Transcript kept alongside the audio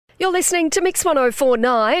You're listening to Mix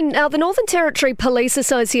 1049. Now, the Northern Territory Police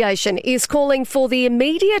Association is calling for the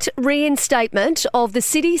immediate reinstatement of the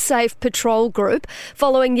City Safe Patrol Group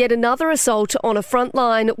following yet another assault on a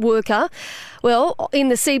frontline worker. Well, in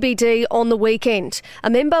the CBD on the weekend,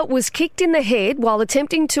 a member was kicked in the head while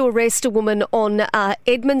attempting to arrest a woman on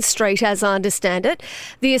Edmund Street, as I understand it.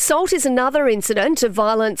 The assault is another incident of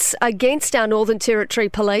violence against our Northern Territory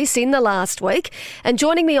Police in the last week. And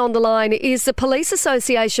joining me on the line is the Police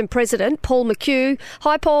Association President, Paul McHugh.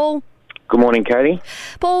 Hi, Paul. Good morning, Katie.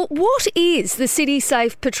 Paul, what is the City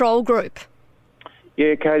Safe Patrol Group?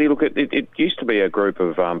 Yeah, Katie, look, it used to be a group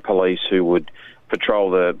of police who would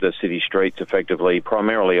patrol the city streets effectively,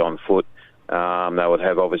 primarily on foot. They would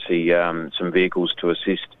have obviously some vehicles to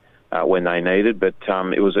assist when they needed, but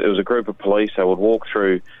it was a group of police. They would walk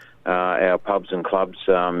through our pubs and clubs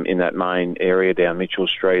in that main area down Mitchell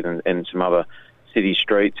Street and some other city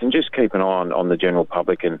streets, and just keep an eye on the general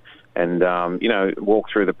public and walk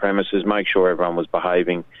through the premises, make sure everyone was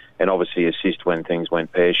behaving, and obviously assist when things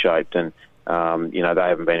went pear-shaped. And they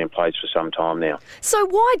haven't been in place for some time now. So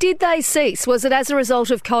why did they cease? Was it as a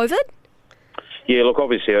result of COVID? Yeah, look,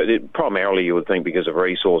 obviously, primarily you would think because of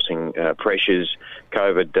resourcing pressures.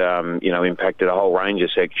 COVID, impacted a whole range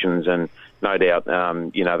of sections, and no doubt, they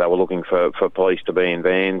were looking for police to be in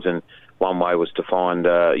vans, and one way was to find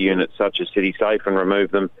units such as City Safe and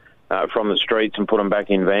remove them from the streets and put them back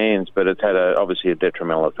in vans, but it's had obviously a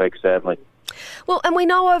detrimental effect, sadly. Well, and we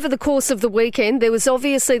know over the course of the weekend there was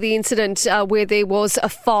obviously the incident where there was a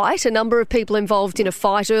fight, a number of people involved in a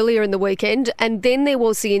fight earlier in the weekend, and then there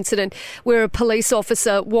was the incident where a police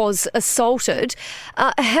officer was assaulted.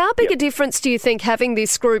 How big a difference do you think having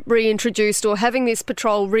this group reintroduced or having this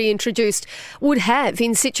patrol reintroduced would have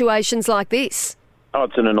in situations like this? Oh,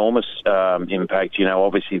 it's an enormous impact.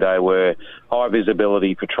 Obviously they were high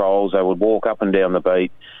visibility patrols. They would walk up and down the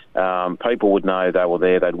beat. People would know they were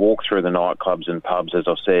there. They'd walk through the nightclubs and pubs, as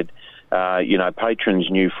I said. Patrons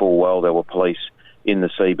knew full well there were police in the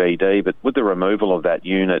CBD, but with the removal of that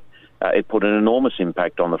unit, it put an enormous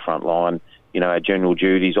impact on the front line. Our general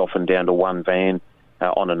duties often down to one van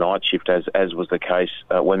on a night shift, as was the case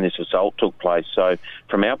when this assault took place. So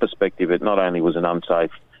from our perspective, it not only was an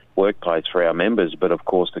unsafe workplace for our members, but of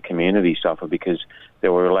course the community suffered because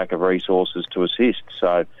there were a lack of resources to assist.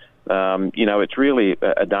 So it's really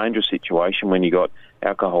a dangerous situation when you've got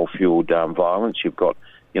alcohol-fuelled violence. You've got,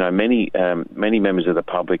 many members of the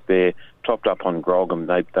public there topped up on grog, and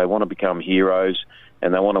they want to become heroes,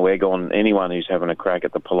 and they want to egg on anyone who's having a crack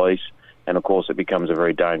at the police. And of course, it becomes a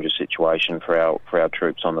very dangerous situation for our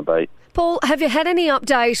troops on the beat. Paul, have you had any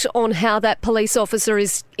update on how that police officer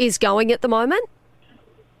is going at the moment?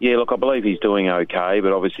 Yeah, look, I believe he's doing okay,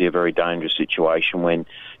 but obviously a very dangerous situation when,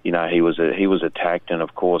 he was attacked, and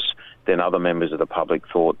of course then other members of the public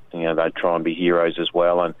thought, they'd try and be heroes as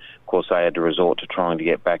well, and of course they had to resort to trying to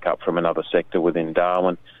get back up from another sector within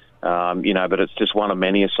Darwin. But it's just one of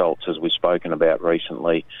many assaults, as we've spoken about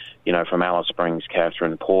recently, from Alice Springs,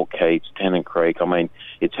 Katherine, Port Keats, Tennant Creek. I mean,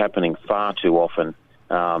 it's happening far too often.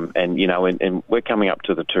 And we're coming up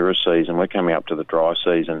to the tourist season, we're coming up to the dry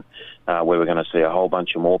season, where we're going to see a whole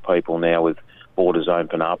bunch of more people now with borders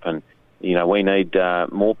open up, and we need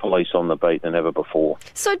more police on the beat than ever before.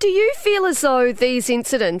 So do you feel as though these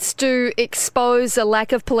incidents do expose a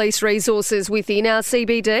lack of police resources within our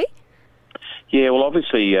CBD? Yeah, well,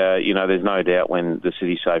 obviously, there's no doubt when the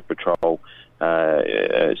City Safe Patrol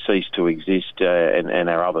ceased to exist and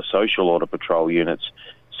our other social order patrol units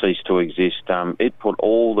ceased to exist, it put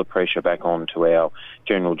all the pressure back onto our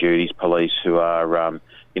general duties police, who are,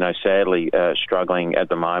 sadly struggling at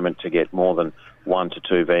the moment to get more than 1 to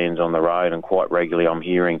 2 vans on the road, and quite regularly I'm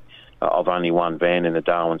hearing of only one van in the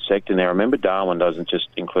Darwin sector. Now, remember, Darwin doesn't just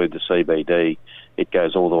include the CBD. It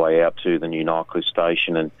goes all the way out to the new Nycliffe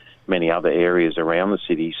station and many other areas around the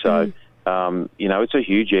city. So, it's a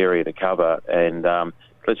huge area to cover, and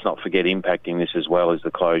let's not forget impacting this as well as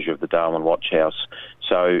the closure of the Darwin Watch House.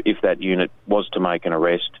 So if that unit was to make an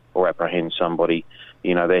arrest or apprehend somebody,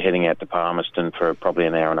 they're heading out to Palmerston for probably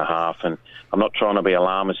an hour and a half. And I'm not trying to be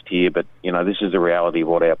alarmist here, but, this is the reality of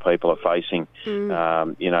what our people are facing.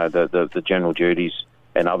 The general duties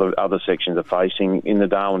and other sections are facing in the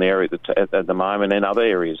Darwin area at the moment, and other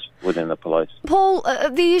areas within the police. Paul,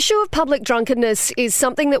 the issue of public drunkenness is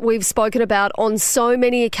something that we've spoken about on so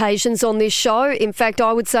many occasions on this show. In fact,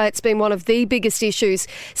 I would say it's been one of the biggest issues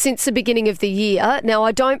since the beginning of the year. Now,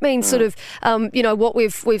 I don't mean sort of, what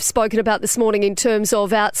we've spoken about this morning in terms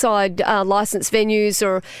of outside licensed venues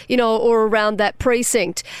or around that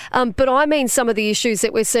precinct, but I mean some of the issues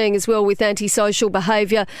that we're seeing as well with antisocial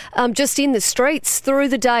behaviour just in the streets through through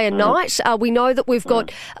the day and night. We know that we've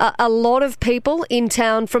got a lot of people in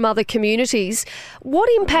town from other communities. What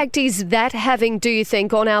impact is that having, do you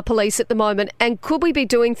think, on our police at the moment? And could we be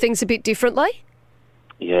doing things a bit differently?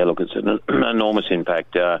 Yeah, look, it's an enormous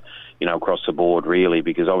impact, across the board, really,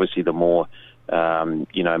 because obviously the more,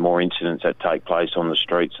 more incidents that take place on the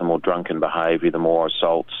streets, the more drunken behaviour, the more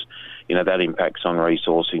assaults, that impacts on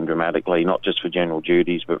resourcing dramatically, not just for general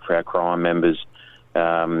duties, but for our crime members,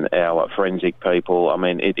 our forensic people. I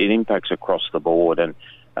mean, it impacts across the board. And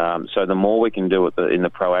so the more we can do it in the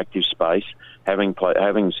proactive space, having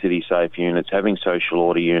city safe units, having social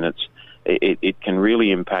order units, it can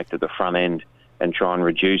really impact at the front end and try and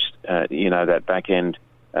reduce, that back end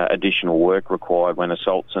additional work required when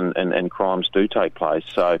assaults and crimes do take place.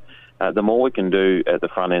 So the more we can do at the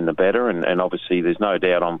front end, the better. And obviously there's no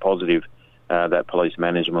doubt I'm positive that police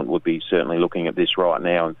management would be certainly looking at this right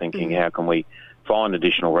now and thinking, how can we find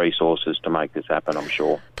additional resources to make this happen, I'm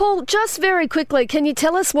sure. Paul, just very quickly, can you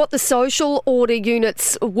tell us what the social order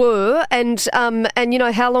units were and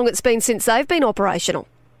how long it's been since they've been operational?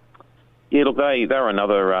 Yeah, look, they're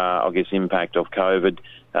another, impact of COVID.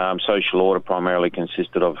 Social order primarily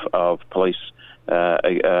consisted of police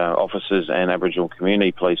officers and Aboriginal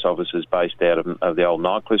community police officers based out of the old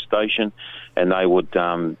Nycliffe station, and they would,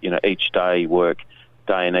 each day work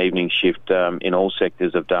day and evening shift in all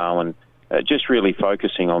sectors of Darwin, just really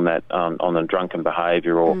focusing on that, on the drunken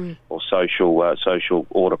behaviour or social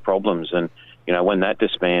order problems. And when that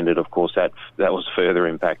disbanded, of course, that was further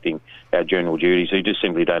impacting our general duties. So you just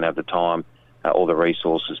simply don't have the time or the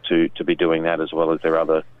resources to be doing that, as well as their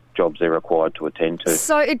other jobs they're required to attend to.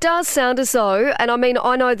 So it does sound as though, and I mean,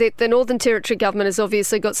 I know that the Northern Territory government has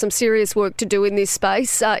obviously got some serious work to do in this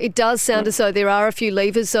space. It does sound as though there are a few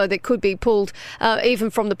levers, though, that could be pulled, even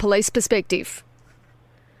from the police perspective.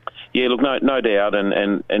 Yeah, look, no doubt,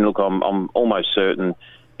 and look, I'm almost certain,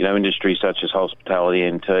 industries such as hospitality,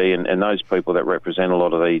 NT, and those people that represent a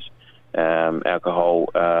lot of these alcohol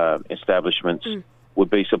establishments would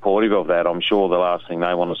be supportive of that. I'm sure the last thing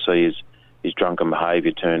they want to see is drunken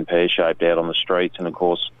behaviour turned pear-shaped out on the streets, and of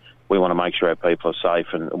course we want to make sure our people are safe,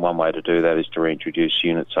 and one way to do that is to reintroduce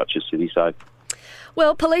units such as CitySafe.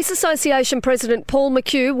 Well, Police Association President Paul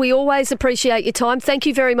McHugh, we always appreciate your time. Thank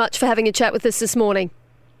you very much for having a chat with us this morning.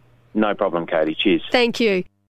 No problem, Katie. Cheers. Thank you.